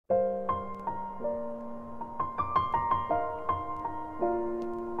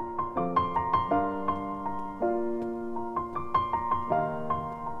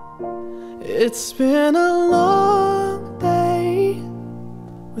It's been a long day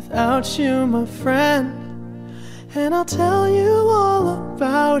without you, my friend, and I'll tell you all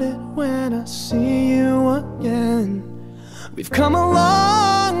about it when I see you again. We've come a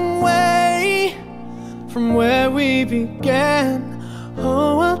long way from where we began.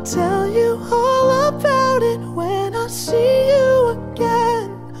 Oh, I'll tell you all about it when I see you again.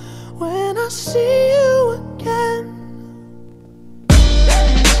 When I see you again.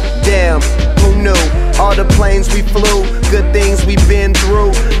 Damn, who knew? All the planes we flew, good things we've been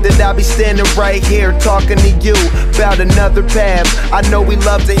through, that I'll be standing right here talking to you about another path. I know we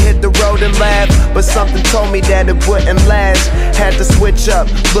love to hit the road and laugh, but something told me that it wouldn't last. Had to switch up,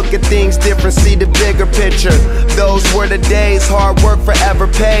 look at things different, see the bigger picture. Those were the days, hard work forever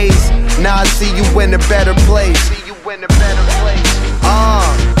pays. Now I see you in a better place.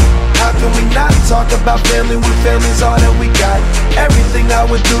 How can we not talk about family when family's all that we got? Everything I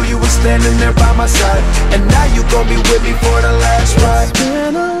would do, you were standing there by my side, and now you gon' be with me for the last ride. It's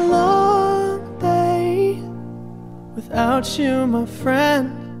been a long day without you, my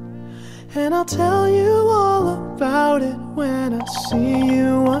friend, and I'll tell you all about it when I see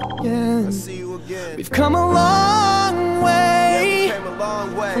you again. We've come a long way,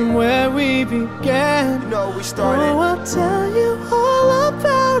 from where we began. You know we started. Oh, I'll tell you all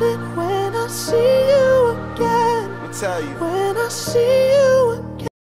about it when I see you again. Let me tell you. When I see you again.